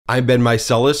I'm Ben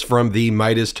Meiselas from the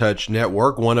MeidasTouch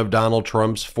network. One of Donald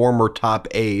Trump's former top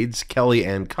aides,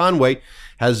 Kellyanne Conway,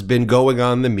 has been going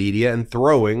on the media and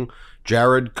throwing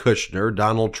Jared Kushner,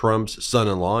 Donald Trump's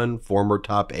son-in-law and former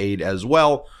top aide as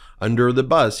well, under the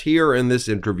bus. Here in this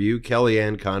interview,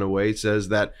 Kellyanne Conway says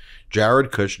that Jared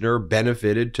Kushner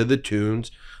benefited to the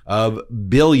tunes of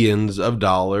billions of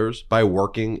dollars by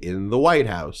working in the White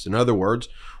House. In other words,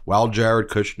 while Jared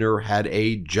Kushner had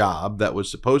a job that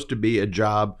was supposed to be a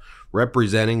job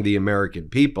representing the American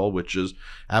people, which is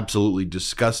absolutely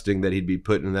disgusting that he'd be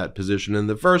put in that position in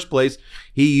the first place,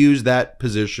 he used that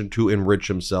position to enrich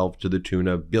himself to the tune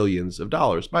of billions of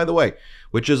dollars, by the way,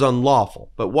 which is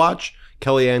unlawful. But watch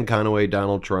Kellyanne Conway,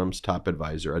 Donald Trump's top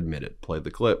advisor, admit it. Play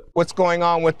the clip. What's going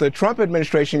on with the Trump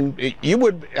administration, you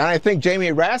would, and I think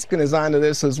Jamie Raskin is onto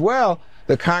this as well,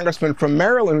 the congressman from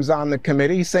Maryland who's on the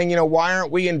committee, he's saying, why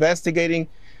aren't we investigating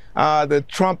the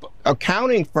Trump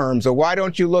accounting firms? Or why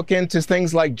don't you look into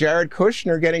things like Jared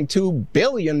Kushner getting $2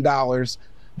 billion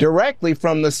directly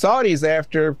from the Saudis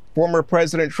after former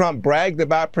President Trump bragged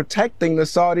about protecting the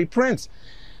Saudi prince?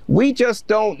 We just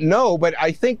don't know, but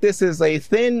I think this is a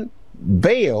thin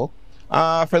veil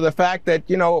for the fact that,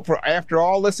 for after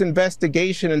all this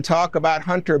investigation and talk about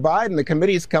Hunter Biden, the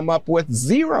committee's come up with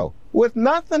zero, with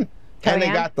nothing. And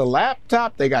they got the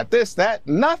laptop, they got this, that,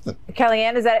 nothing.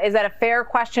 Kellyanne, is that a fair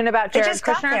question about Jared Kushner? It just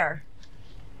got there.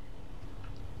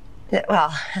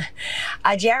 Well,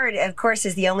 Jared, of course,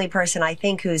 is the only person I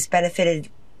think who's benefited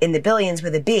in the billions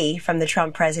with a B from the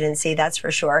Trump presidency, that's for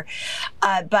sure.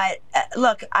 But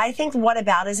look, I think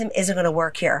whataboutism isn't going to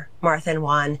work here, Martha and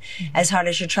Juan, as hard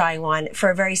as you're trying, Juan,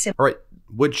 for a very simple... All right,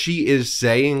 what she is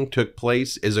saying took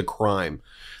place is a crime.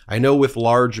 I know with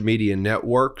large media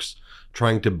networks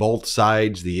trying to both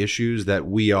sides the issues that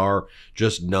we are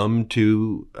just numb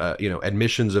to,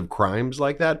 admissions of crimes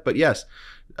like that. But yes,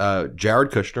 Jared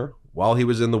Kushner, while he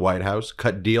was in the White House,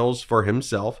 cut deals for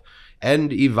himself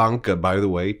and Ivanka, by the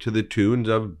way, to the tunes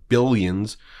of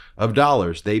billions of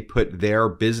dollars. They put their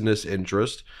business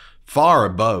interest far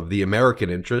above the American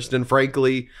interest and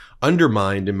frankly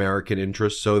undermined American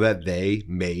interest so that they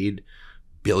made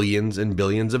billions and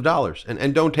billions of dollars.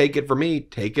 And don't take it from me,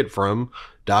 take it from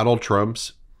Donald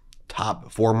Trump's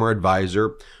top former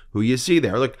advisor, who you see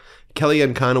there. Look,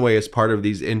 Kellyanne Conway, as part of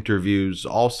these interviews,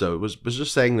 also was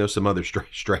just saying there's some other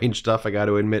strange stuff, I got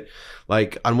to admit.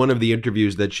 Like on one of the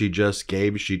interviews that she just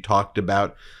gave, she talked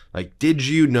about, like, did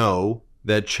you know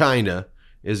that China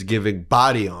is giving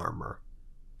body armor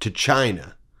to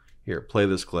China? Here, play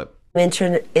this clip.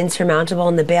 Insurmountable,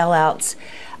 and the bailouts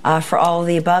for all of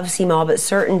the above seem all but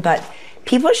certain, but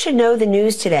people should know the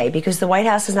news today because the White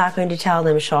House is not going to tell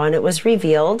them, Sean. It was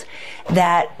revealed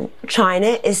that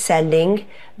China is sending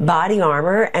body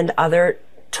armor and other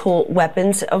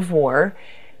weapons of war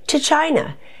to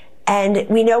China. And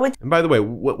we know it. And by the way,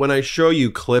 when I show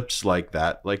you clips like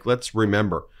that, like, let's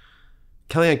remember,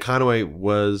 Kellyanne Conway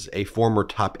was a former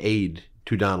top aide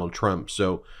to Donald Trump.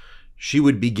 So she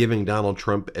would be giving Donald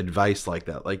Trump advice like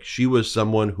that. Like, she was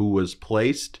someone who was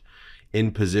placed in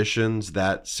positions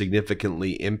that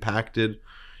significantly impacted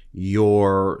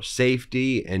your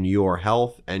safety and your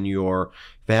health and your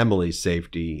family's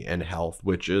safety and health,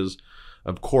 which is,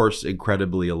 of course,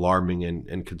 incredibly alarming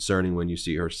and concerning when you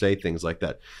see her say things like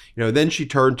that. Then she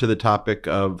turned to the topic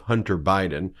of Hunter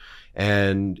Biden.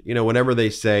 And, whenever they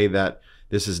say that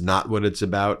this is not what it's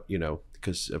about,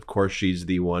 because of course she's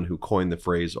the one who coined the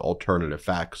phrase alternative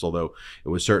facts, although it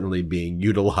was certainly being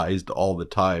utilized all the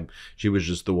time. She was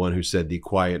just the one who said the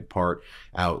quiet part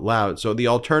out loud. So the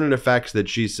alternative facts that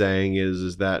she's saying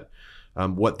is that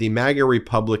what the MAGA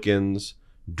Republicans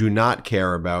do not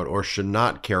care about or should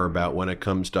not care about when it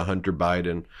comes to Hunter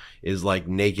Biden is like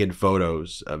naked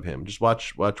photos of him. Just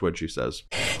watch what she says.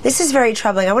 This is very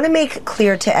troubling. I want to make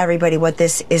clear to everybody what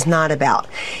this is not about.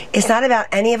 It's not about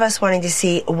any of us wanting to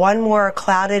see one more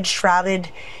clouded, shrouded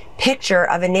picture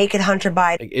of a naked Hunter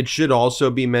Biden. It should also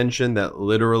be mentioned that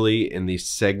literally in the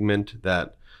segment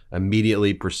that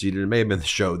immediately preceded, it may have been the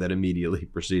show that immediately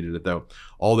preceded it though,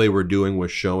 all they were doing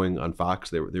was showing on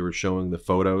Fox, they were showing the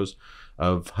photos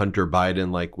of Hunter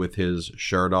Biden, like with his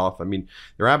shirt off. I mean,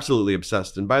 they're absolutely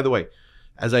obsessed. And by the way,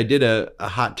 as I did a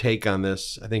hot take on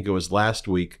this, I think it was last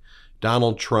week,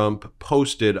 Donald Trump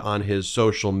posted on his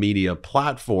social media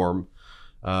platform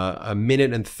a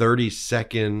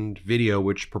 1:30 video,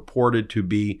 which purported to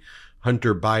be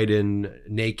Hunter Biden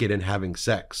naked and having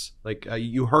sex. Like,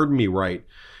 you heard me right.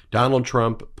 Donald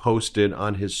Trump posted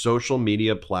on his social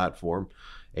media platform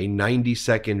a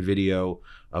 90-second video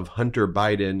of Hunter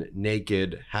Biden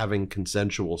naked having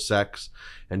consensual sex.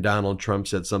 And Donald Trump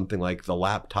said something like the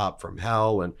laptop from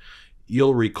hell. And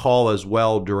you'll recall as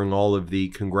well, during all of the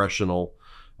congressional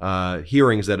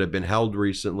hearings that have been held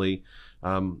recently,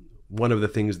 one of the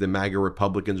things the MAGA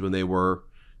Republicans, when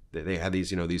they had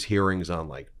these, these hearings on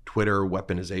like Twitter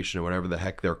weaponization or whatever the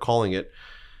heck they're calling it,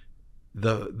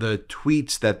 the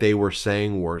tweets that they were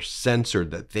saying were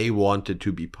censored, that they wanted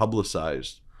to be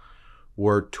publicized,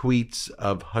 were tweets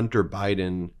of Hunter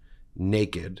Biden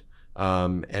naked,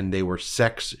 and they were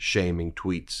sex shaming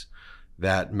tweets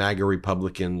that MAGA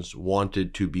Republicans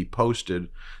wanted to be posted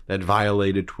that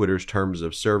violated Twitter's terms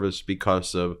of service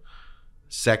because of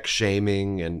sex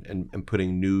shaming and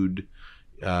putting nude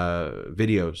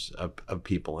videos of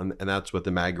people. And that's what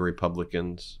the MAGA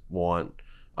Republicans want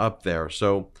up there.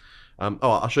 So,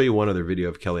 I'll show you one other video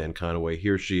of Kellyanne Conway.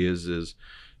 Here she is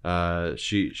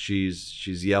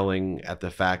she's yelling at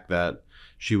the fact that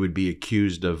she would be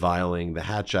accused of violating the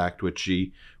Hatch Act, which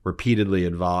she repeatedly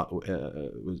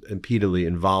was repeatedly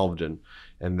involved in,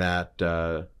 and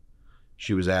that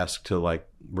she was asked to like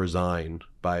resign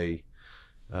by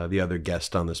the other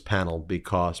guest on this panel,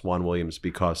 Juan Williams,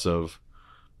 because of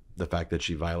the fact that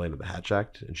she violated the Hatch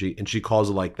Act, and she calls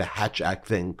it like the Hatch Act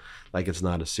thing, like it's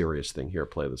not a serious thing. Here,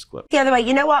 play this clip. The other way,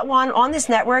 you know what, Juan? On this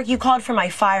network, you called for my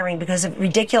firing because of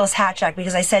ridiculous Hatch Act,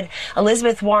 because I said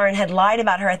Elizabeth Warren had lied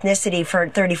about her ethnicity for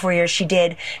 34 years. She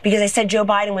did, because I said Joe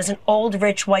Biden was an old,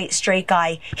 rich, white, straight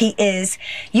guy. He is.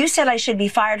 You said I should be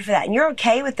fired for that, and you're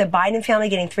okay with the Biden family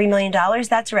getting $3 million?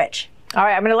 That's rich. All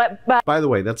right, I'm going to let... By the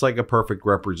way, that's like a perfect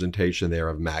representation there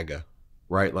of MAGA,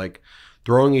 right? Like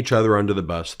throwing each other under the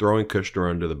bus, throwing Kushner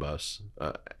under the bus,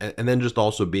 and then just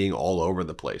also being all over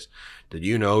the place. Did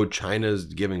you know China's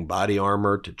giving body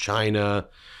armor to China?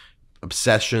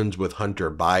 Obsessions with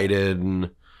Hunter Biden,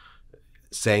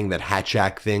 saying that Hatch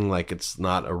Act thing like it's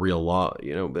not a real law.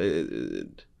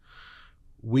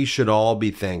 We should all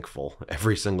be thankful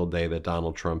every single day that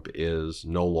Donald Trump is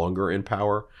no longer in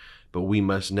power, but we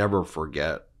must never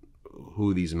forget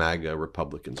who these MAGA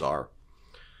Republicans are,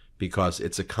 because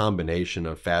it's a combination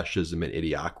of fascism and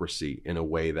idiocracy in a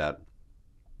way that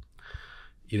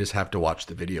you just have to watch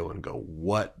the video and go,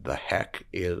 what the heck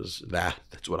is that?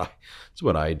 That's what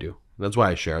I do. That's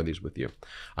why I share these with you.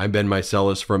 I'm Ben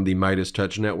Meiselas from the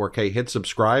MeidasTouch Network. Hey, hit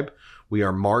subscribe. We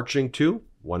are marching to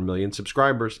 1 million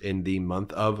subscribers in the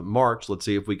month of March. Let's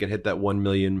see if we can hit that 1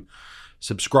 million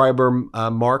subscriber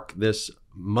mark this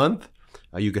month.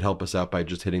 You could help us out by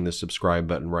just hitting the subscribe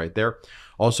button right there.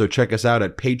 Also, check us out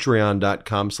at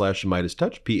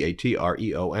patreon.com/MeidasTouch,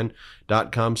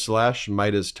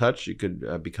 patreon.com/MeidasTouch. You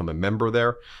could become a member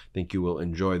there. I think you will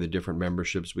enjoy the different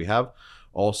memberships we have.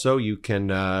 Also, you can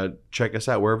check us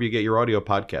out wherever you get your audio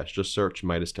podcast. Just search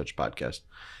MeidasTouch Podcast.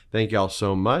 Thank you all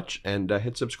so much, and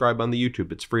hit subscribe on the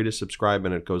YouTube. It's free to subscribe,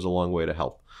 and it goes a long way to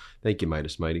help. Thank you,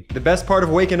 Meidas Mighty. The best part of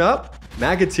waking up?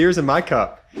 MAGA Tears in my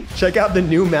cup. Check out the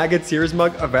new MAGA Tears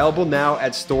mug, available now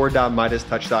at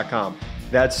store.MeidasTouch.com.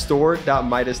 That's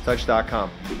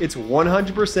store.MeidasTouch.com. It's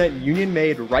 100% union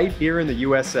made right here in the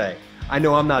USA. I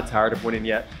know I'm not tired of winning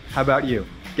yet. How about you?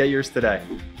 Get yours today.